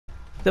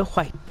The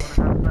white.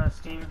 What about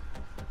first team?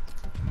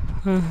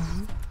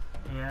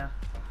 Yeah.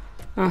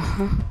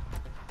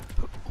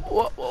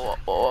 What?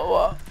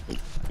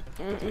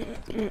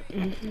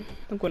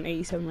 I'm going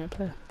 87 right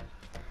there.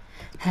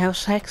 How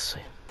sexy.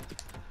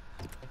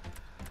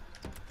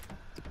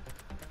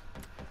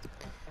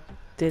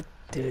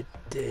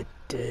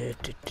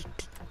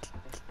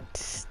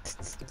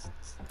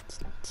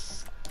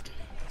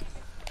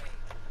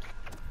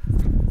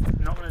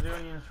 Not going to do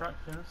any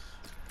instructions.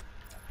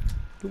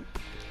 Nope.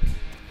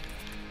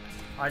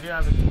 I do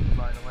have a keeper,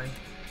 by the way.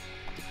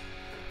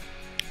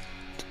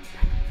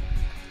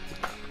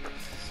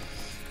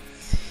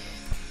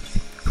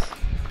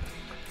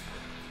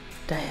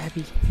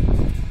 Diaby.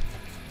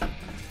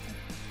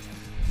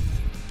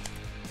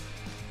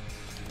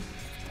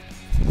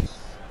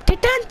 The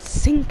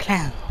dancing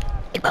clown.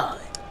 Hey boy.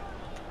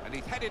 And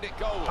he's headed it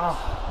goal.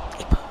 Oh.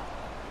 Hey boy.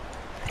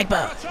 Hey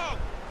boy.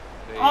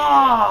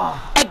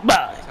 Oh. Hey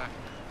boy.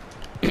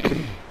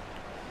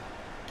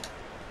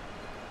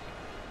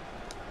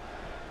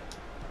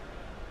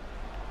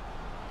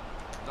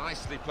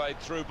 Nicely played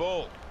through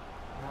ball.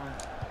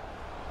 Right.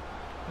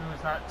 Who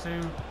was that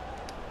to?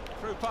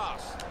 Through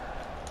pass.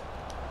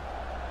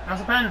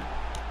 That's a pen.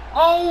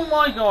 Oh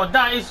my god,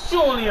 that is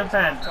surely a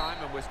pen. Time,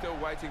 and we're still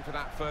waiting for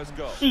that first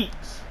goal.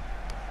 Sheets.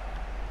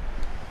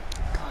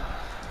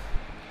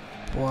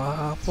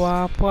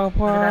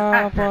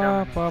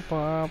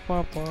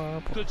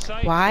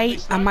 Why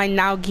am I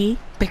now gay?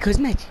 Because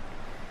mate.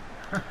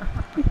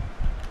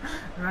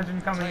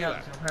 Imagine coming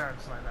up to your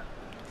parents like that.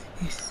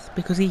 Yes,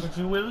 because he. But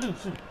you will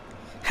lose.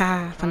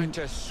 Ha, funny. Trying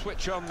to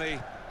switch on the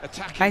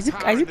attacking Isaac,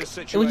 power in this Isaac,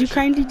 situation. would you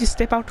kindly just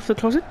step out of the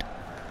closet?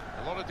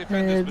 A lot of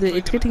defenders between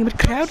It's them. getting a bit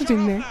crowded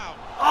in there.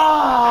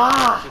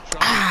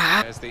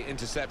 Ah! There's the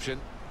interception.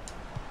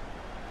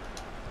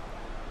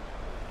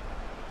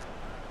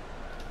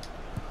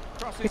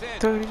 Crosses in.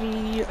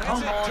 Victory.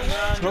 Come on, What?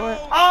 man.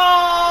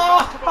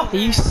 Oh! Are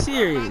you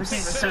serious?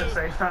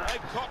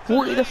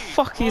 What the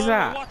fuck is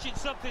that? Watching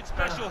something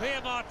special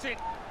here, Martin.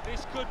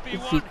 This could be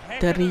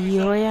Victory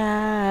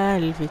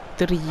Royale,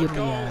 Victory Goal here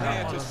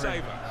Royale. to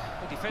savour.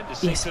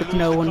 Yes, but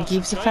no one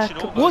gives a fuck.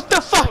 What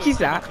the fuck is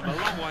that? A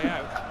long way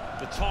out.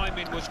 The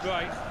timing was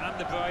great and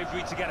the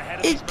bravery to get ahead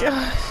of It his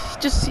man.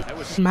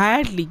 just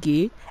madly gay.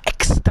 You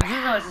Extra.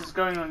 realise it's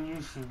going on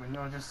YouTube and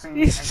you're just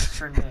singing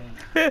extra gay.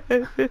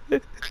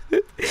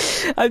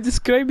 I'm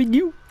describing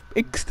you.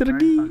 Extra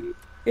gay.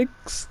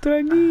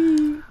 Extra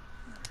gay.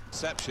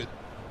 Interception.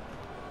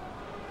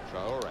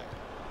 Traore.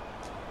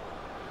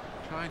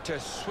 Trying to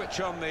switch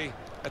on the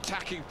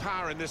attacking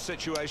power in this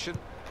situation.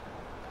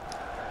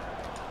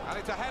 And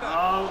it's a header.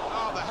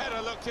 Oh, the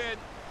header looked in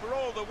for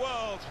all the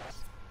world.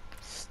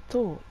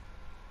 Stop.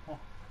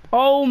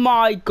 Oh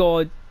my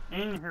god.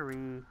 Injury.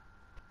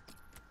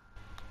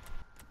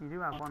 You do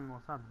have one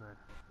more sub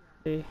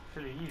though. Yeah.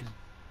 Should have used.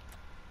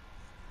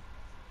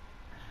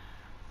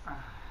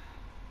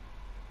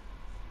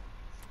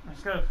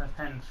 Let's go for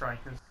 10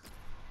 strikers.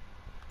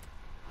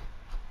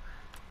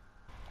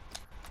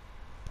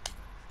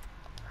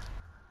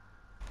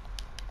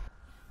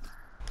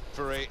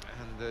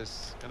 And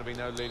there's going to be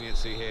no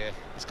leniency here.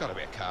 It's got to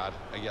be a card,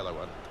 a yellow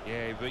one.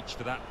 Yeah, he reached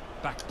for that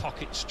back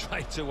pocket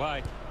straight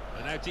away.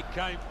 And out it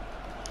came.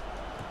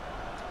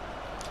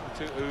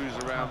 Two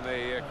oohs around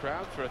the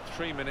crowd for a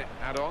 3-minute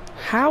add-on.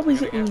 How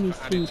is it only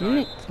 3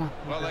 minutes, man?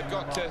 Well, they've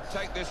got to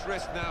take this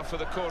risk now for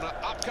the corner.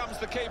 Up comes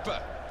the keeper.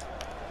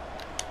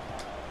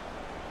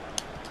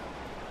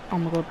 Oh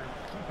my god.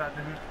 That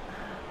didn't.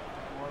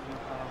 Wasn't a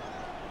foul.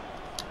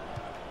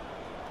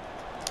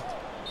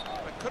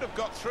 They could have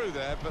got through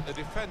there, but the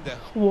defender.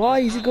 Why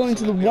is it going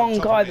to the absolutely one on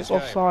top guy of his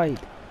that's game. offside?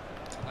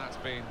 And that's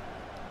been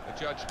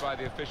adjudged by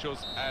the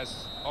officials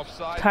as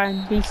offside.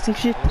 Time wasting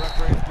shit. The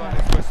referee's blown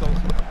his whistle.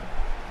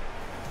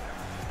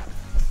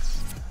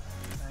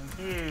 Thank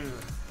you.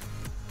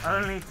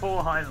 Only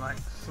 4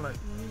 highlights. Look.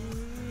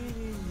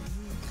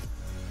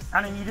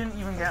 And then you didn't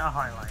even get a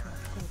highlight.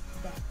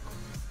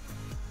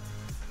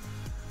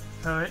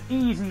 So an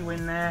easy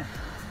win there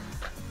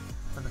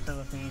for the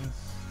Philippines.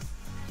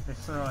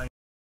 Destroyed.